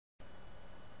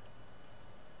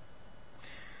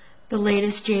The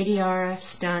latest JDRF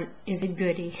stunt is a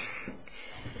goodie.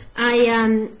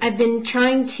 I've been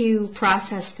trying to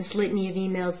process this litany of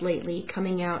emails lately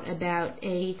coming out about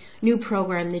a new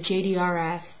program the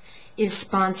JDRF is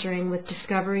sponsoring with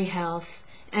Discovery Health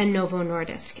and Novo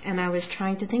Nordisk. And I was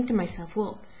trying to think to myself,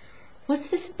 well, what's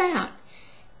this about?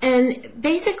 And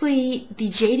basically, the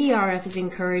JDRF is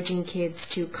encouraging kids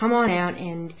to come on out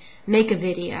and make a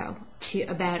video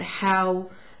about how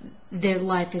their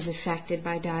life is affected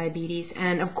by diabetes,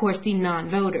 and of course the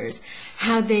non-voters,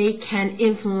 how they can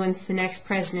influence the next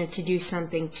president to do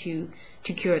something to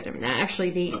cure them. Now, actually,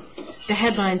 the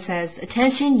headline says,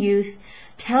 "Attention youth,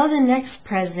 tell the next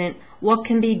president what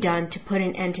can be done to put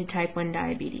an end to type 1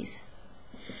 diabetes."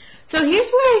 So here's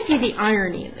where I see the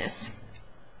irony in this.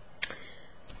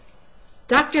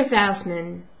 Dr.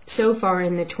 Faustman, so far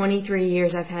in the 23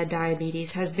 years I've had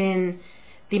diabetes, has been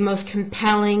the most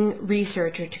compelling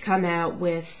researcher to come out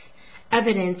with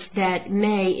evidence that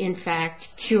may, in fact,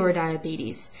 cure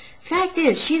diabetes. Fact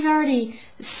is, she's already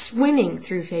swimming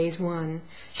through phase 1.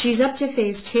 She's up to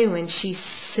phase 2, and she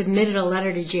submitted a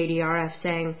letter to JDRF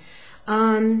saying,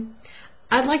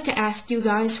 I'd like to ask you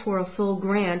guys for a full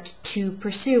grant to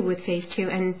pursue with phase 2.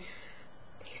 And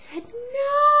they said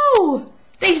no.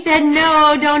 They said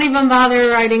no, don't even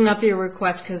bother writing up your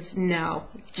request, because no,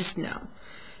 just no.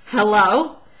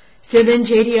 Hello? So then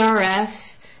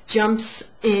JDRF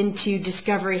jumps into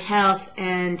Discovery Health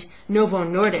and Novo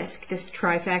Nordisk, this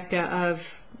trifecta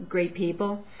of great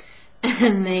people,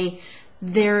 and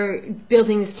they're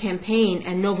building this campaign,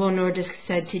 and Novo Nordisk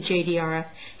said to JDRF,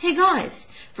 hey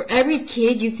guys, for every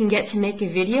kid you can get to make a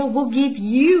video, we'll give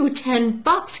you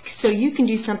 $10 so you can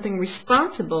do something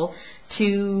responsible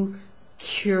to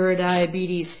cure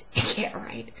diabetes. Yeah,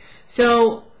 right.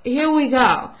 So here we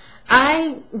go.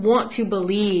 I want to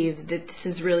believe that this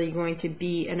is really going to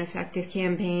be an effective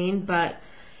campaign, but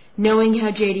knowing how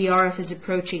JDRF is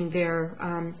approaching their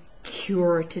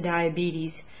cure to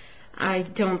diabetes, I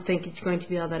don't think it's going to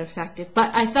be all that effective.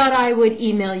 But I thought I would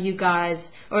email you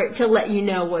guys, or to let you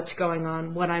know what's going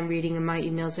on, what I'm reading in my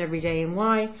emails every day, and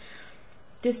why.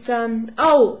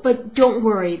 Oh, but don't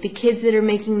worry, the kids that are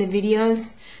making the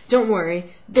videos, don't worry,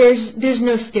 there's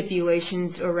no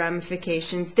stipulations or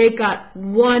ramifications. They've got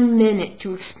 1 minute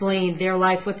to explain their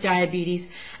life with diabetes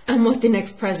and what the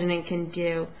next president can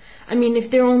do. I mean, if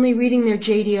they're only reading their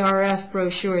JDRF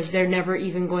brochures, they're never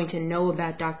even going to know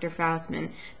about Dr.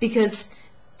 Faustman, because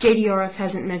JDRF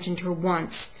hasn't mentioned her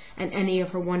once and any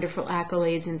of her wonderful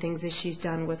accolades and things that she's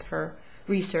done with her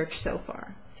research so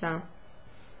far. So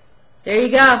there you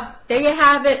go. There you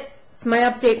have it. It's my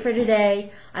update for today.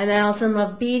 I'm Allison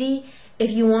Love Beatty. If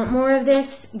you want more of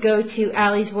this, go to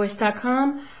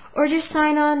alliesvoice.com or just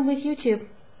sign on with YouTube.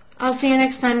 I'll see you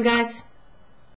next time, guys.